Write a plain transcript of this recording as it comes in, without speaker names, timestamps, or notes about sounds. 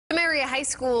area high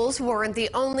schools weren't the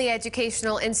only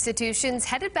educational institutions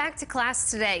headed back to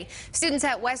class today. Students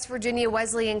at West Virginia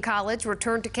Wesleyan College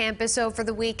returned to campus over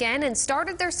the weekend and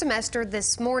started their semester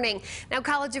this morning. Now,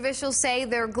 college officials say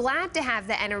they're glad to have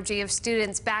the energy of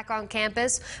students back on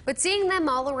campus, but seeing them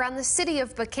all around the city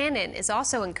of Buchanan is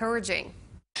also encouraging.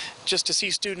 Just to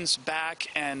see students back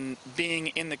and being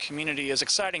in the community is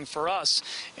exciting for us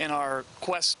in our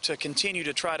quest to continue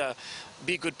to try to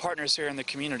be good partners here in the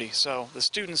community. So the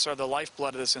students are the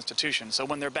lifeblood of this institution. So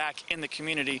when they're back in the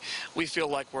community, we feel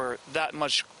like we're that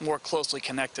much more closely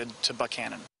connected to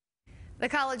Buchanan. The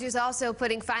college is also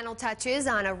putting final touches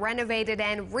on a renovated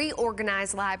and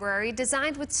reorganized library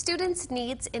designed with students'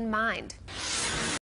 needs in mind.